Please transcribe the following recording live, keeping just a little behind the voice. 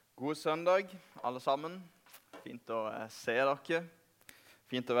God søndag, alle sammen. Fint å se dere.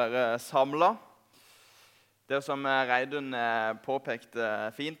 Fint å være samlet. Det som Reidun påpekte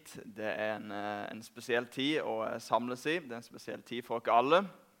fint, det er en spesiell tid å samles i. Det er en spesiell tid for dere alle.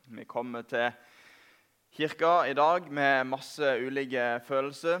 Vi kommer til kirka i dag med masse ulike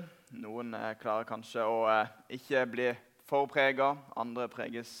følelser. Noen klarer kanskje å ikke bli forpreget, andre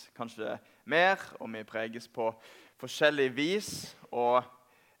preges kanskje mer, og vi preges på forskjellig vis. Og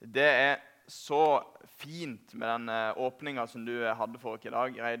det er så fint med den åpningen som du hadde for oss i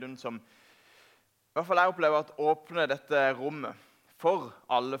dag, Reidun, som i hvert fall jeg opplever at åpner dette rommet for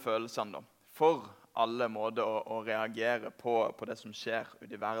alle følelsene, da. For alle måter å reagere på det som skjer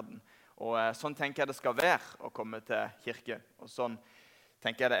ute i verden. Og sånn tenker jeg det skal være å komme til kirke. Og sånn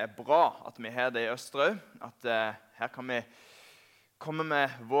tenker jeg det er bra at vi har det i Østerøy, at her kan vi komme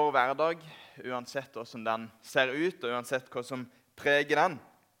med vår hverdag, uansett hvordan den ser ut, og uansett hva som preger den.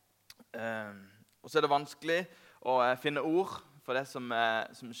 Og så er det vanskelig å finne ord for det som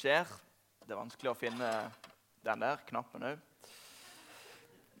skjer. Det er vanskelig å finne den der knappen også.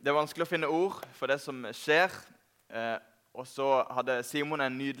 Det er vanskelig å finne ord for det som skjer. Og så hadde Simon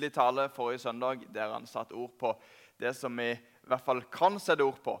en nydelig tale forrige søndag, der han satte ord på det som vi i hvert fall kan sette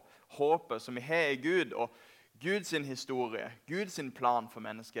ord på. Håpet som vi har i Gud, og Guds historie, Guds plan for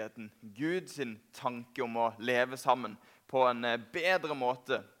menneskeheten, Guds tanke om å leve sammen på en bedre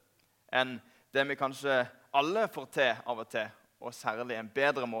måte enn det vi kanskje alle får til av og til, og særlig en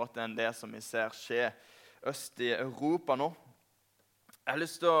bedre måte enn det som vi ser skje øst i Europa nå. Jeg har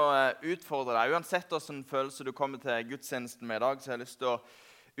lyst til å utfordre deg, uansett hvilken følelse du kommer til gudstjenesten med i dag, så jeg har lyst til å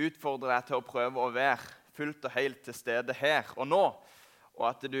utfordre deg til å prøve å være fullt og helt til stede her og nå, og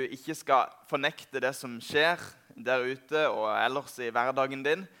at du ikke skal fornekte det som skjer der ute og ellers i hverdagen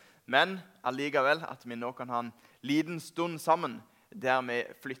din, men allikevel at vi nå kan ha en liten stund sammen der vi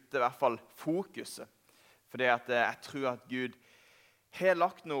flytter i hvert fall fokuset. Fordi at jeg tror at Gud har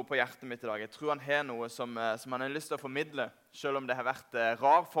lagt noe på hjertet mitt i dag. Jeg tror han har noe som han har lyst til å formidle, selv om det har vært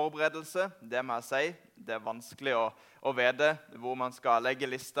rar forberedelse. Det må jeg si. Det er vanskelig å vite hvor man skal legge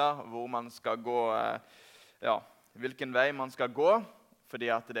lista, hvor man skal gå, hvilken vei man skal gå,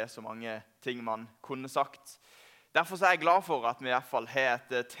 fordi at det er så mange ting man kunne sagt. Derfor er jeg glad for at vi i hvert fall har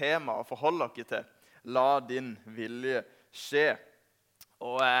et tema å forholde dere til. La din vilje skje.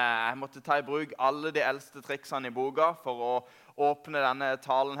 Og jeg måtte ta i bruk alle de eldste triksene i boka for å åpne denne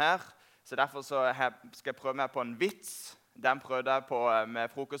talen her. Så derfor skal jeg prøve meg på en vits. Den prøvde jeg på med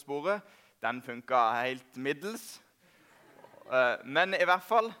frokostbordet. Den funket helt middels. Men i hvert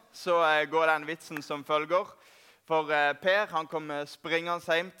fall så går den vitsen som følger. For Per han kom springende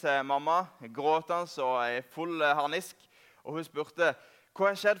hjem til mamma, gråtende og i full harnisk. Og hun spurte,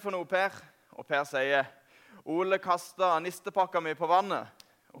 hva har skjedd for noe, Per? Og Per sier, Ole kastet nistepakka mi på vannet.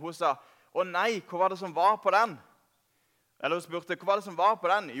 Og hun sa, å nei, hva var det som var på den? Eller hun spurte, hva var det som var på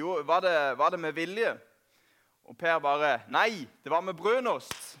den? Jo, var det med vilje? Og Per bare, nei, det var med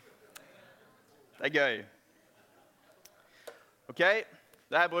brunost. Det er gøy. Ok,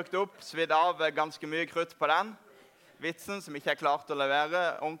 da har jeg brukt opp, svidd av ganske mye krutt på den vitsen, som ikke er klart å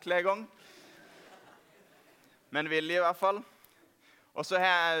levere ordentlig en gang. Men vilje i hvert fall. Og så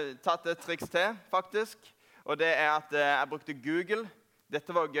har jeg tatt et triks til, faktisk. Og det er at jeg brukte Google.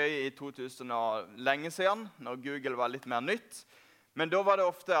 Dette var gøy i 2000 og lenge siden, når Google var litt mer nytt. Men da var det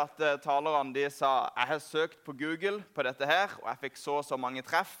ofte at talerne de sa, jeg har søkt på Google på dette her, og jeg fikk så mange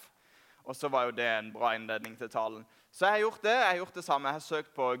treff. Og så var jo det en bra innledning til talen. Så jeg har gjort det samme. Jeg har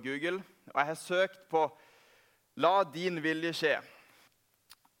søkt på Google, og jeg har søkt på La din vilje skje.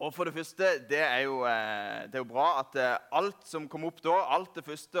 Og for det første, det er jo bra at alt som kom opp da, alt det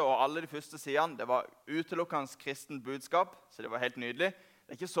første og alle de første sidene, det var utelukkende kristent budskap, så det var helt nydelig.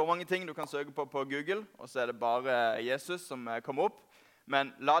 Det er ikke så mange ting du kan søke på Google, og så er det bare Jesus som kom opp.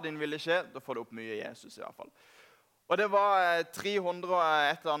 Men la din vilje skje, da får du opp mye Jesus i hvert fall. Og det var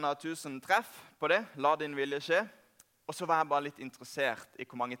 300 treff på det, la din vilje skje. Og så var jeg bare litt interessert i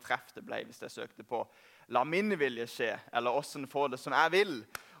hvor mange treff det ble hvis jeg søkte på la min vilje skje, eller hvordan få det som jeg vil.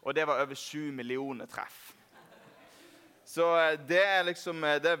 Og det var over 7 millioner treff. Så det er liksom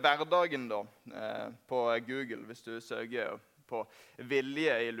det er hverdagen da, på Google, hvis du søker på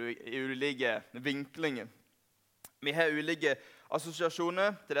vilje i ulike vinklinger. Vi har ulike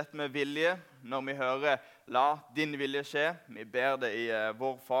assosiasjoner til dette med vilje når vi hører la din vilje skje. Vi ber det i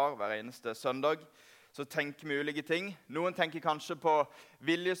vår far hver eneste søndag. Så tenker vi ulike ting. Noen tenker kanskje på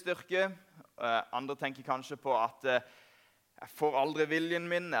viljestyrke. Andre tenker kanskje på at jeg får aldri viljen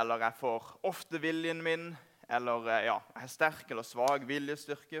min, eller jeg får ofte viljen min, eller jeg har sterk eller svag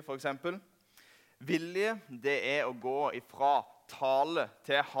viljestyrke, for eksempel. Vilje, det er å gå ifra tale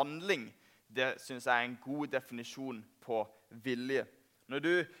til handling, det synes jeg er en god definisjon på vilje. Når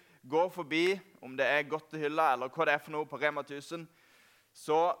du går forbi, om det er godtehylla eller hva det er for noe på Rema 1000,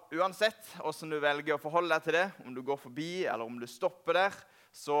 så uansett hvordan du velger å forholde deg til det, om du går forbi eller om du stopper der,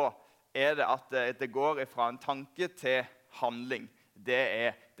 så er det at det går fra en tanke til handling. Det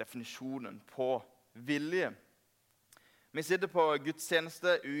er definisjonen på vilje. Vi sitter på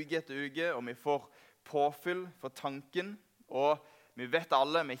gudstjeneste uke etter uke, og vi får påfyll for tanken. Og vi vet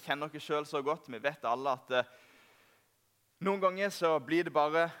alle, vi kjenner oss selv så godt, vi vet alle at noen ganger så blir det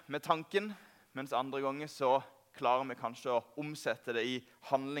bare med tanken, mens andre ganger så klarer vi kanskje å omsette det i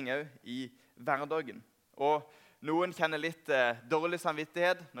handling også, i hverdagen. Og noen kjenner litt dårlig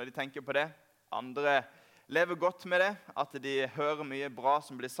samvittighet når de tenker på det. Andre lever godt med det, at de hører mye bra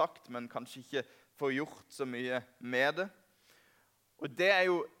som blir sagt, men kanskje ikke får gjort så mye med det. Og det er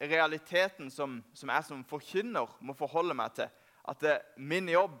jo realiteten som jeg som forkynner må forholde meg til. At min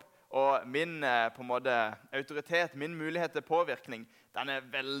jobb og min på en måte, autoritet, min mulighet til påvirkning, den er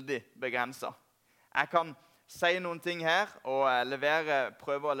veldig begrenset. Jeg kan si noen ting her og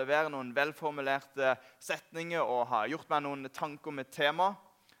prøve å levere noen velformulerte setninger og ha gjort meg noen tanker om et tema.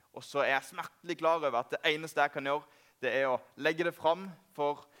 Og så er jeg smertelig klar over at det eneste jeg kan gjøre, det er å legge det fram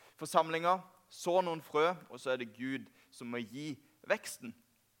for forsamlingen, så noen frø, og så er det Gud som må gi veksten.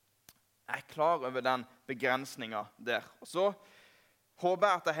 Jeg er klar over den begrensningen der. Og så håper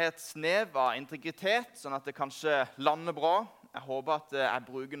jeg at jeg har et snev av integritet, sånn at det kanskje lander bra. Jeg håper at jeg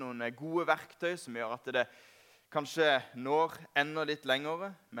bruker noen gode verktøy som gjør at det kanskje når enda litt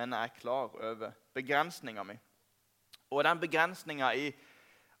lengre, men jeg er klar over begrensningen min. Og den begrensningen i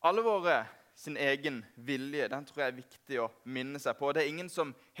alle våre sin egen vilje, den tror jeg er viktig å minne seg på. Det er ingen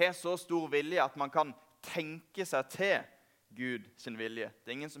som har så stor vilje at man kan tenke seg til Gud sin vilje.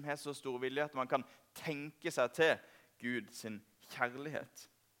 Det er ingen som har så stor vilje at man kan tenke seg til Gud sin kjærlighet.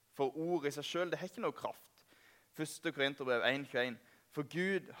 For ord i seg selv, det har ikke noe kraft. 1. Korinterbrev 1,21. For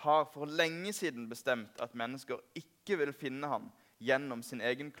Gud har for lenge siden bestemt at mennesker ikke vil finne ham gjennom sin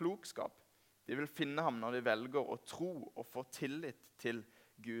egen klokskap. De vil finne ham når de velger å tro og få tillit til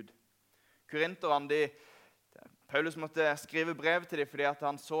Gud. Korinterne, Paulus måtte skrive brev til dem fordi at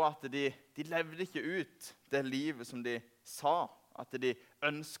han så at de levde ikke ut det livet som de sa, at de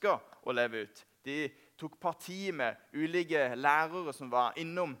ønsket å leve ut. De tok parti med ulike lærere som var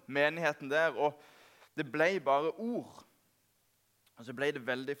innom menigheten der, og det ble bare ord. Og så ble det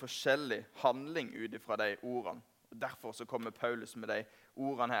veldig forskjellig handling ut fra de ordene. Og derfor så kommer Paulus med de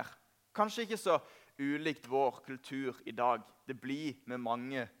ordene her. Kanskje ikke så ulikt vår kultur i dag. Det blir med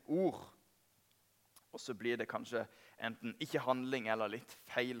mange ord. Og så blir det kanskje enten ikke handling eller litt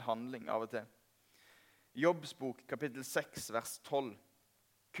feil handling av og til. Jobbsbok kapittel 6 vers 12.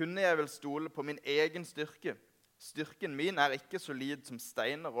 Kunne jeg vel stole på min egen styrke? Styrken min er ikke solid som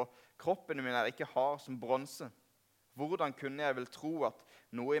steiner, og kroppen min er ikke hard som bronse. Hvordan kunne jeg vel tro at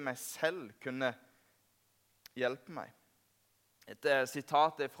noe i meg selv kunne hjelpe meg? Et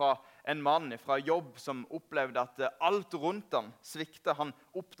sitat er fra en mann fra jobb som opplevde at alt rundt han sviktet. Han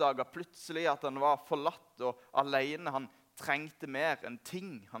oppdaget plutselig at han var forlatt og alene. Han trengte mer enn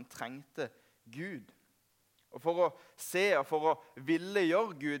ting. Han trengte Gud. Og for å se og for å ville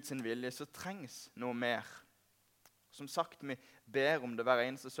gjøre Guds vilje, så trengs noe mer. Som sagt, vi ber om det hver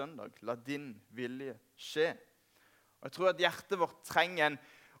eneste søndag. La din vilje skje. Og jeg tror at hjertet vårt trenger en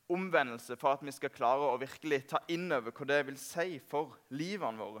omvendelse for at vi skal klare å virkelig ta inn over hva det vil si for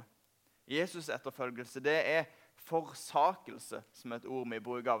livene våre. Jesus etterfølgelse, det er forsakelse, som er et ord vi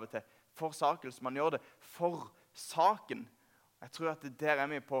bruker av og til. Forsakelse, man gjør det for saken. Jeg tror at der er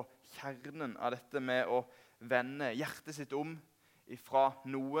vi på kjernen av dette med å vende hjertet sitt om fra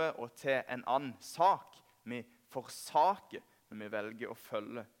noe og til en annen sak. Vi forsaker når vi velger å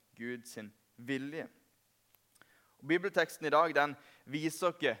følge Guds vilje. Og bibelteksten i dag den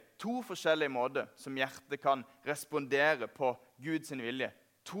viser oss to forskjellige måter som hjertet kan respondere på Guds vilje.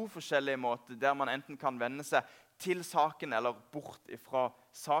 To forskjellige måter der man enten kan vende seg til saken eller bort fra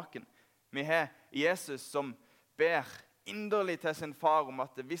saken. Vi har Jesus som ber inderlig til sin far om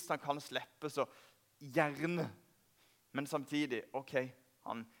at hvis han kan slippe, så gjerne. Men samtidig, ok,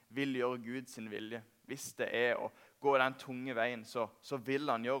 han vil gjøre Guds vilje. Hvis det er å gå den tunge veien, så vil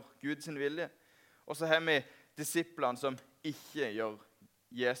han gjøre Guds vilje. Og så har vi disiplene som ikke gjør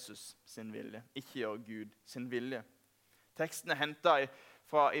Jesus sin vilje, ikke gjør Gud sin vilje. Teksten er hentet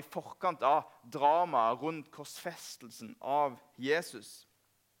i forkant av dramaet rundt korsfestelsen av Jesus.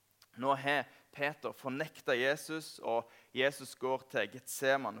 Nå har Peter fornektet Jesus, og Jesus går til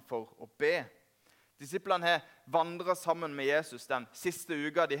Getsemane for å be. Disiplene har vandret sammen med Jesus den siste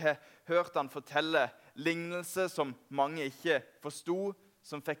uka. De har hørt han fortelle lignelse som mange ikke forstod,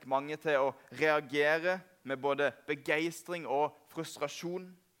 som fikk mange til å reagere med både begeistring og frustrasjon.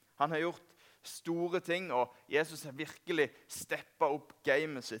 Han har gjort store ting, og Jesus har virkelig steppet opp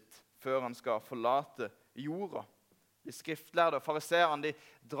gamet sitt før han skal forlate jorda. De skriftlærde og fariseerne,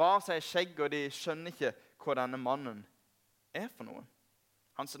 de drar seg i skjegg, og de skjønner ikke hva denne mannen er for noe.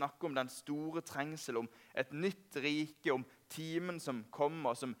 Han snakker om den store trengsel, om et nytt rike, om timen som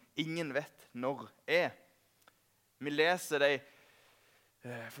kommer, som ingen vet når er. Vi leser de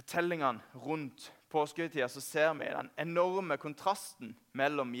fortellingene rundt påskehøytida, så ser vi den enorme kontrasten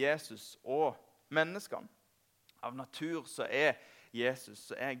mellom Jesus og menneskene. Av natur så er Jesus,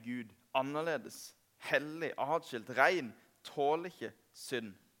 så er Gud annerledes, hellig, atskilt, ren, tåler ikke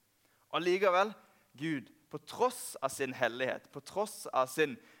synd. Og likevel, Gud, på tross av sin hellighet, på tross av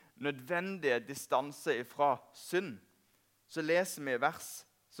sin nødvendige distanse fra synd, så leser vi vers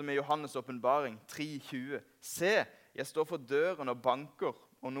som i Johannes åpenbaring 3,20. Se, jeg står for døren og banker,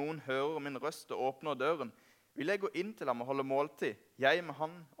 og noen hører min røst og åpner døren. Vil jeg gå inn til ham og holde måltid, jeg med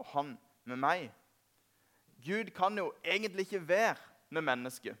han og han med meg? Gud kan jo egentlig ikke være med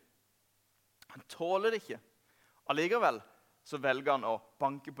mennesket. Han tåler det ikke. Allikevel så velger han å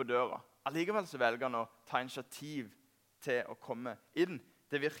banke på døra. Allikevel så velger han å ta initiativ til å komme inn.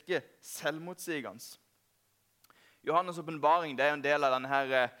 Det virker selvmotsigende. Johannes åpenbaring, det er en del av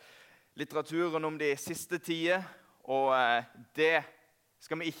denne litteraturen om de siste tider, og det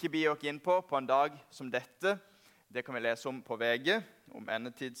skal vi ikke bi oss inn på en dag som dette. Det kan vi lese om på VG, om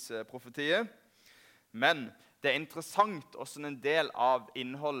endetidsprofetiet. Men det er interessant hvordan en del av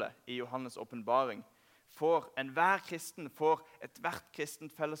innholdet i Johannes åpenbaring enhver kristen får ethvert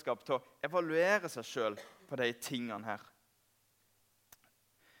kristent fellesskap til å evaluere seg selv på de tingene her.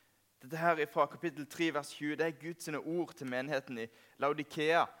 Dette her fra kapittel 3, vers 20, det er Guds ord til menigheten i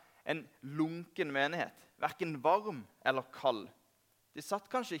Laodikea. En lunken menighet, hverken varm eller kald. De satt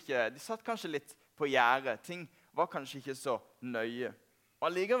kanskje litt på gjerdet. Ting var kanskje ikke så nøye.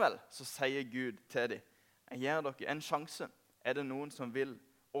 Og allikevel så sier Gud til dem, jeg gir dere en sjanse. Er det noen som vil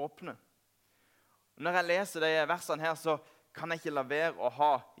åpne? Når jeg leser de versene her, så kan jeg ikke la være å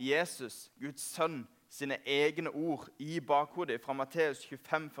ha Jesus, Guds sønn, sine egne ord i bakhodet fra Matteus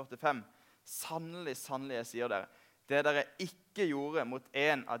 25, 45. Sannelig, sannelig, jeg sier dere, det dere ikke gjorde mot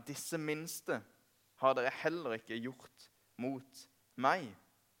en av disse minste, har dere heller ikke gjort mot meg.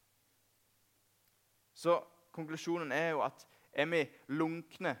 Så konklusjonen er jo at er vi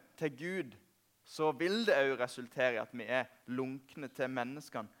lunkne til Gud, så vil det også resultere i at vi er lunkne til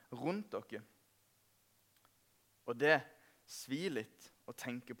menneskene rundt dere. Og det svir litt å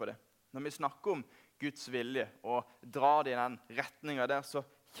tenke på det. Når vi snakker om Guds vilje og drar det i den retningen der, så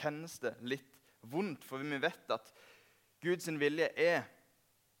kjennes det litt vondt, for vi vet at Guds vilje er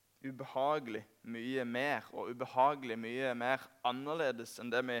ubehagelig mye mer, og ubehagelig mye mer annerledes enn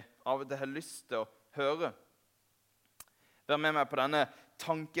det vi av og til har lyst til å høre. Vær med meg på denne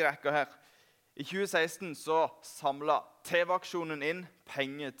tankerekka her. I 2016 så samlet TV-aksjonen inn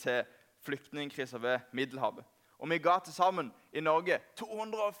penger til flyktningkriser ved Middelhavet. Og vi ga til sammen i Norge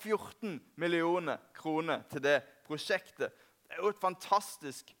 214 millioner kroner til det prosjektet. Det er jo et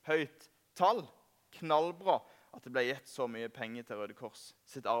fantastisk høyt tall. Knallbra at det ble gitt så mye penger til Røde Kors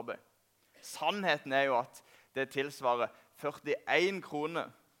sitt arbeid. Sannheten er jo at det tilsvarer 41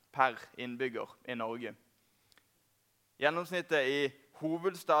 kroner per innbygger i Norge. Gjennomsnittet i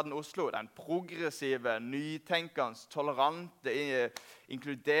hovedstaden Oslo, den progressive, nytenkende, tolerante,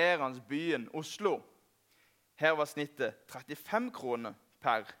 inkluderende byen Oslo, her var snittet 35 kroner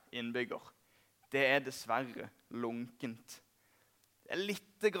per innbygger. Det er dessverre lunkent. Det er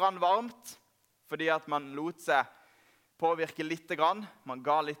litt grann varmt, fordi at man lot seg påvirke litt grann. Man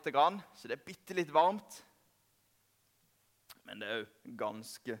ga litt grann, så det er bitte litt varmt. Men det er jo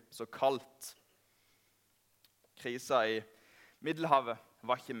ganske så kaldt. Krisa i Middelhavet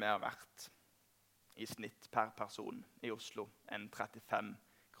var ikke mer verdt i snitt per person i Oslo enn 35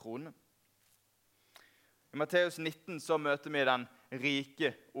 kroner. I Matteus 19 så møter vi den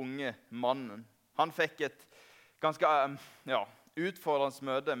rike, unge mannen. Han fikk et ganske utfordrende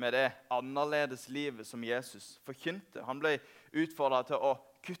møte med det annerledes livet som Jesus forkynte. Han ble utfordret til å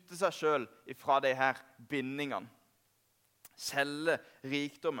kutte seg selv fra de her bindingene. Selge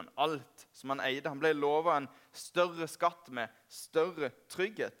rikdommen, alt som han eide. Han ble lovet en større skatt med større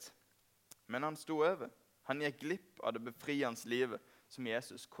trygghet. Men han sto over. Han gikk glipp av det befriende livet som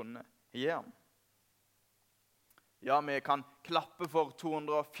Jesus kunne gi ham. Ja, vi kan klappe for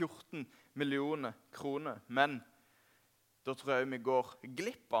 214 millioner kroner, men da tror jeg vi går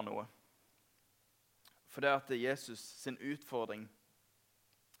glipp av noe. For det at Jesus sin utfordring,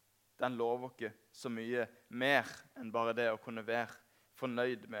 den lover ikke så mye mer enn bare det å kunne være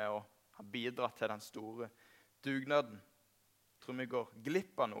fornøyd med å ha bidratt til den store dugnaden. Jeg tror vi går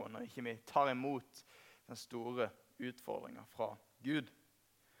glipp av noe når ikke vi tar imot den store utfordringen fra Gud.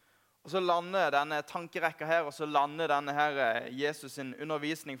 Og så lander denne tankerekka her, og så lander denne her Jesus sin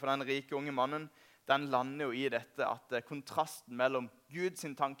undervisning for den rike unge mannen, den lander jo i dette at kontrasten mellom Guds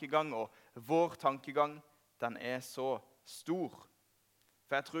tankegang og vår tankegang, den er så stor.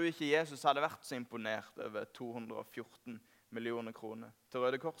 For jeg tror ikke Jesus hadde vært så imponert over 214 millioner kroner til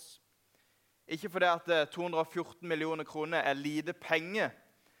Røde Kors. Ikke fordi at 214 millioner kroner er lite penger,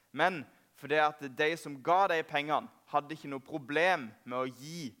 men fordi at de som ga de pengene, hadde ikke noe problem med å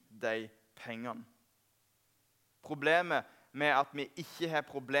gi de pengene. Problemet med at vi ikke har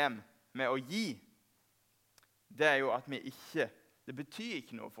problem med å gi, det er jo at det betyr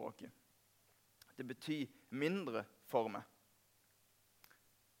ikke noe for oss. Det betyr mindre for meg.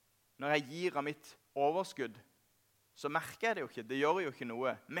 Når jeg gir av mitt overskudd, så merker jeg det jo ikke. Det gjør jo ikke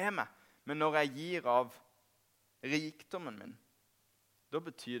noe med meg. Men når jeg gir av rikdommen min, da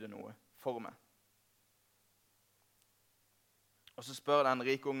betyr det noe for meg. Og så spør den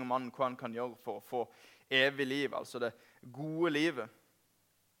rike unge mannen hva han kan gjøre for å få evig liv, altså det gode livet.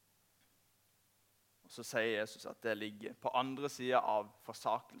 Og så sier Jesus at det ligger på andre siden av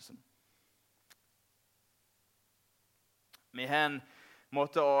forsakelsen. Vi har en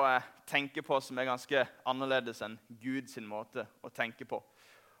måte å tenke på som er ganske annerledes enn Guds måte å tenke på.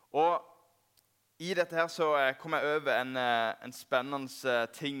 Og i dette her så kom jeg over en spennende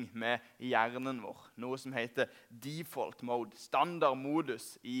ting med hjernen vår. Noe som heter default mode,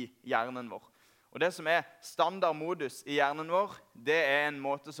 standardmodus i hjernen vår. Og det som er standardmodus i hjernen vår, det er en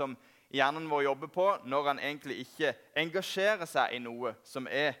måte som hjernen vår jobber på når han egentlig ikke engasjerer seg i noe som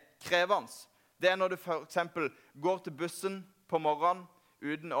er krevende. Det er når du for eksempel går til bussen på morgenen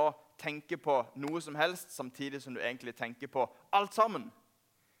uten å tenke på noe som helst, samtidig som du egentlig tenker på alt sammen.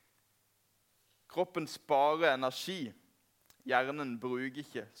 Kroppen sparer energi. Hjernen bruker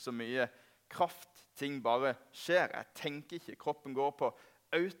ikke så mye kraft. Ting bare skjer. Jeg tenker ikke. Kroppen går på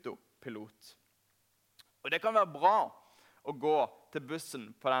autopilot. Og det kan være bra å gå til bussen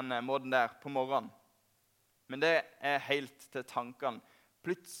på den måten der på morgenen. Men det er helt til tankene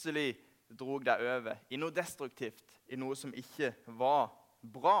plutselig drog deg over i noe destruktivt, i noe som ikke var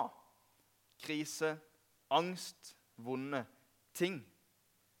bra. Krise, angst, vonde ting.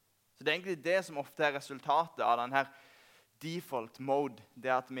 Så det er egentlig det som ofte er resultatet av denne default mode.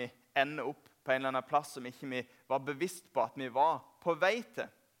 Det at vi ender opp på en eller annen plass som ikke vi var bevisst på at vi var på vei til.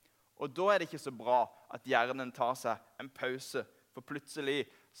 Og da er det ikke så bra at hjernen tar seg en pause. For plutselig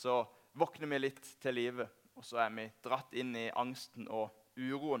så våkner vi litt til livet, og så er vi dratt inn i angsten og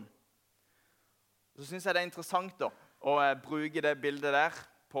uroen. Så synes jeg det er interessant da, å bruke det bildet der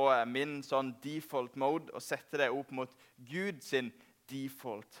på min sånn default mode og sette det opp mot Gud sin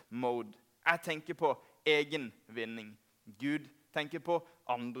default mode. Jeg tenker på egen vinning. Gud tenker på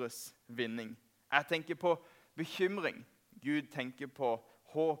andres vinning. Jeg tenker på bekymring. Gud tenker på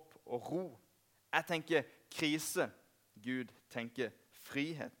håp og ro. Jeg tenker krise. Gud tenker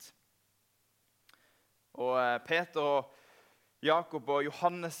frihet. Og Peter og Jakob og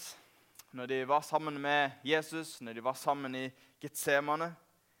Johannes, når de var sammen med Jesus, når de var sammen i Getsemane,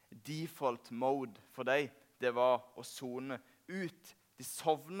 default mode for dem, det var å sone ut. De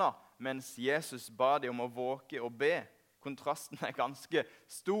sovna mens Jesus ba dem om å våke og be. Kontrasten er ganske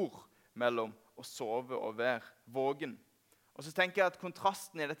stor mellom å sove og være vågen. Og så tenker jeg at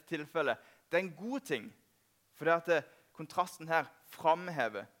kontrasten i dette tilfellet, det er en god ting. For kontrasten her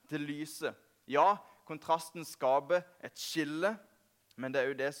framhever det lyse. Ja, kontrasten skaper et skille, men det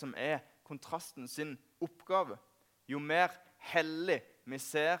er jo det som er kontrasten sin oppgave. Jo mer hellig vi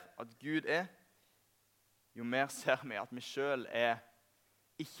ser at Gud er, jo mer ser vi at vi selv er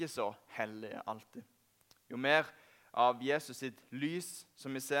ikke så hellige alltid. Jo mer av Jesus sitt lys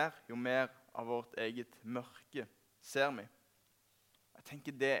som vi ser, jo mer av vårt eget mørke ser vi. Jeg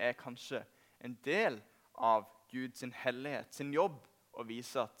tenker det er kanskje en del av Guds hellighet, sin jobb, å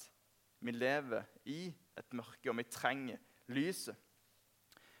vise at vi lever i et mørke, og vi trenger lyset.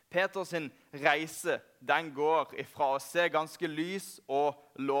 Peters reise, den går ifra å se ganske lys og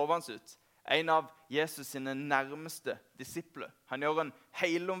lovende ut. En av Jesus sine nærmeste disipler. Han gjør en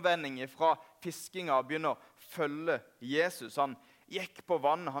helomvending fra fiskinga og begynner å følge Jesus. Han gikk på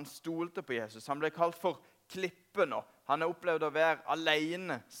vannet, han stolte på Jesus. Han ble kalt for klippen, og han har opplevd å være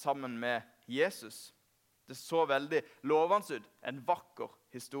alene sammen med Jesus. Det så veldig lovende ut, en vakker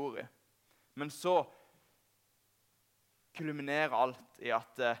historie. Men så kulminerer alt i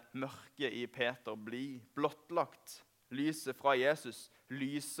at mørket i Peter blir blottlagt. Lyset fra Jesus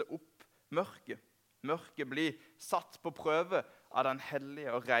lyser opp mørket. Mørket blir satt på prøve av den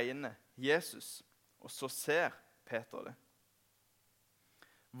hellige og rene Jesus. Og så ser Peter det.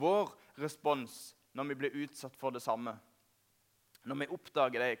 Vår respons når vi blir utsatt for det samme, når vi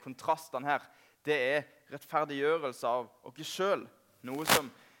oppdager de kontrastene her, det er rettferdiggjørelse av oss selv. Noe som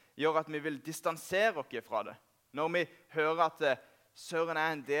gjør at vi vil distansere oss fra det. Når vi hører at Søren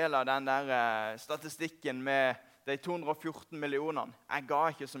er en del av den der statistikken med de 214 millionene. Jeg ga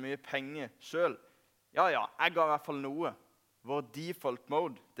ikke så mye penger selv. Ja, jeg ga i hvert fall noe. Vår default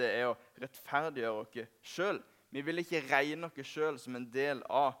mode, det er å rettferdiggjøre oss selv. Vi vil ikke regne oss selv som en del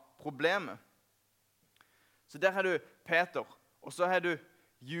av problemet. Så der har du Peter, og så har du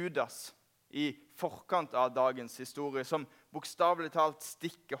Judas i forkant av dagens historie, som bokstavelig talt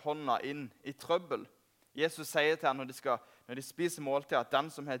stikker hånda inn i trøbbel. Jesus sier til ham når de spiser måltid, at den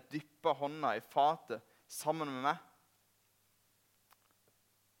som har dyppet hånda i fatet sammen med meg.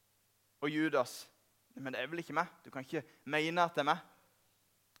 Og Judas, men det er vel ikke meg. Du kan ikke mene at det er meg.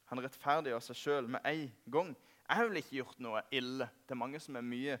 Han rettferdiggjør seg selv med en gang. Jeg har vel ikke gjort noe ille. Det er mange som er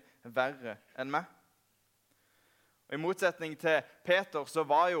mye verre enn meg. Og I motsetning til Peter så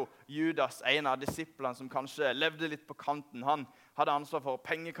var jo Judas en av disiplene som kanskje levde litt på kanten. Han hadde ansvar for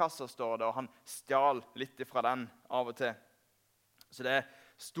pengekasser, står det, og han stjal litt fra den av og til. Så det er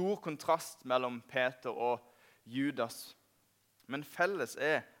stor kontrast mellom Peter og Judas. Men felles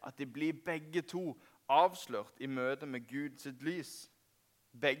er at de blir begge to avslørt i møte med Guds lys.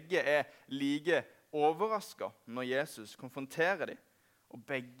 Begge er like overrasket når Jesus konfronterer dem, og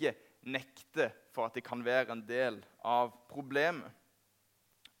begge nekter for at de kan være en del av problemet.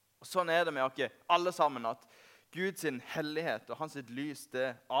 Og sånn er det med oss alle sammen, at Guds hellighet og hans lys,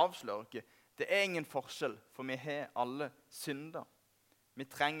 det avslører oss. Det er ingen forskjell, for vi har alle synder. Vi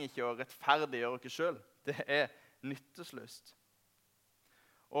trenger ikke å rettferdiggjøre oss selv. Det er nyttesløst.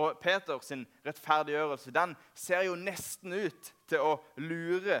 Og Peters rettferdiggjørelse, den ser jo nesten ut til å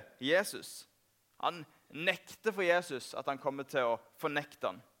lure Jesus. Han nekter for Jesus at han kommer til å fornekte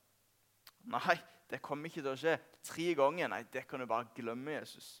han. Nei, det kommer ikke til å skje 3 ganger. Nei, det kan du bare glemme,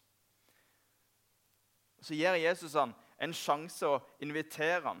 Jesus. Så gir Jesus han en sjanse å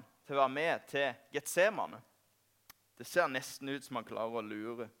invitere han til å være med til Getsemane. Det ser nesten ut som han klarer å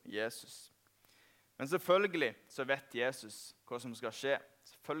lure Jesus. Men selvfølgelig så vet Jesus hva som skal skje.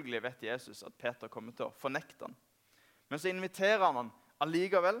 Selvfølgelig vet Jesus at Peter kommer til å fornekte han. Men så inviterer han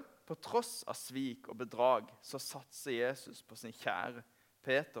allikevel. På tross av svik og bedrag så satser Jesus på sin kjære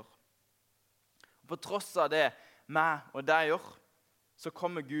Peter. På tross av det meg og deg gjør, så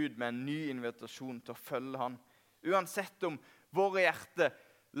kommer Gud med en ny invitasjon til å følge han. Uansett om våre hjerter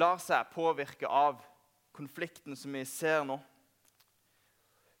lar seg påvirke av konflikten som vi ser nå.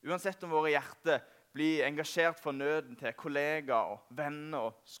 Uansett om våre hjerter blir engasjert for nøden til kollegaer og venner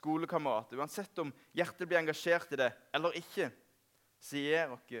og skolekamerater. Uansett om hjertet blir engasjert i det eller ikke, så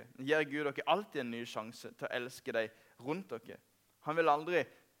gir Gud dere alltid en ny sjanse til å elske deg rundt dere. Han vil aldri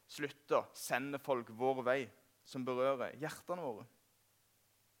slutte å sende folk vår vei som berører hjertene våre.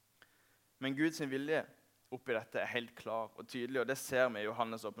 Men Guds vilje oppi dette er helt klar og tydelig, og det ser vi i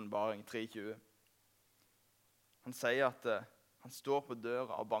Johannes åpenbaring 3:20. Han sier at han står på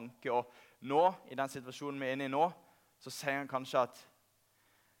døra og banker, og nå, i den situasjonen vi er inne i nå, så sier han kanskje at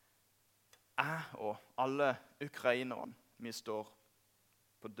jeg og alle ukrainerne, vi står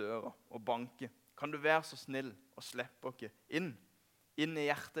på døra og banker. Kan du være så snill og slippe oss inn? Inn i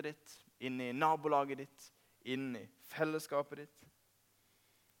hjertet ditt, inn i nabolaget ditt, inn i fellesskapet ditt.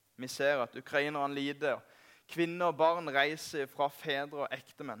 Vi ser at ukrainerne lider, kvinner og barn reiser fra fedre og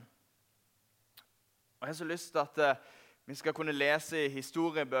ektemenn. Og jeg har så lyst til at vi skal kunne lese i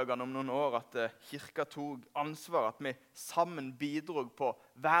historiebøkene om noen år at kirka tok ansvar, at vi sammen bidrog på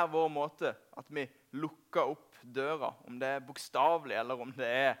hver vår måte, at vi lukket opp døra, om det er bokstavelig eller om det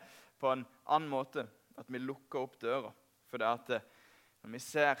er på en annen måte, at vi lukket opp døra. For det at når vi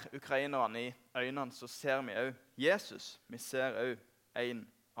ser ukrainerne i øynene, så ser vi også Jesus. Vi ser også en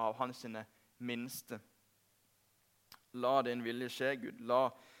av hans minste. La din vilje skje, Gud. La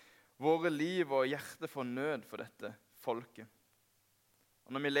våre liv og hjerte få nød for dette folket.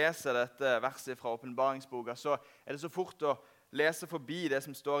 Og når vi leser dette verset fra åpenbaringsboka, så er det så fort å lese forbi det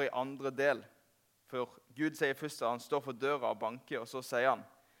som står i andre del. For Gud sier først at han står for døra og banker, og så sier han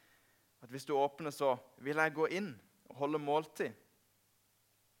at hvis du åpner, så vil jeg gå inn og holde måltid.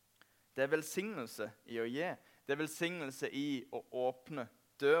 Det er velsignelse i å gi. Det er velsignelse i å åpne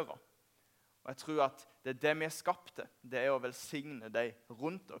døra. Og jeg tror at det er det vi er skapt til. Det er å velsigne deg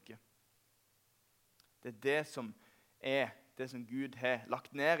rundt dere. Det er det som Gud har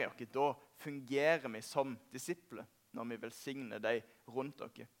lagt ned i oss. Da fungerer vi som disipler når vi velsigner deg rundt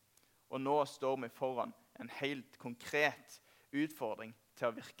dere. Og nå står vi foran en helt konkret utfordring til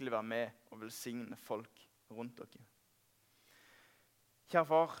å virkelig være med og velsigne folk rundt dere. Kjære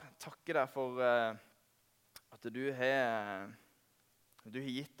far, takker deg for at du har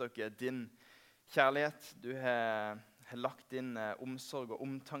gitt dere din kjærlighet. Du har lagt din omsorg og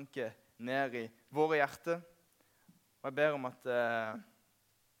omtanke ned i våre hjerter. Og jeg ber om at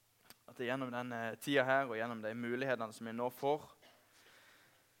gjennom denne tida her og gjennom de mulighetene som vi nå får,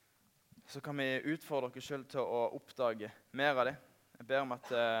 så kan vi utfordre dere selv til å oppdage mer av det. Jeg ber om at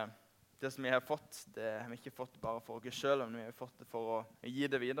det som vi har fått, det har vi ikke fått bare for oss selv, men vi har fått det for å gi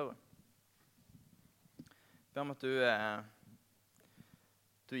det videre. Jeg ber om at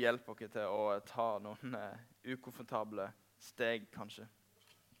du hjelper oss til å ta noen ukomfortable steg, kanskje.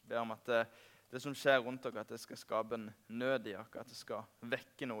 Jeg ber om at det som skjer rundt dere, at det skal skape en nød i dere, at det skal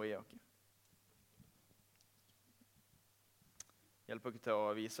vekke noe i dere. Hjelp dere til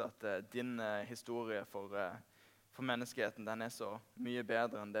å vise at din historie for menneskeheten, den er så mye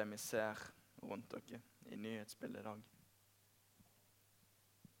bedre enn det vi ser rundt dere i nyhetsbildet i dag.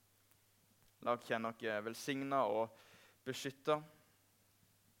 La oss kjenne dere velsignet og beskyttet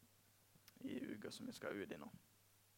i uka som vi skal ut i nå.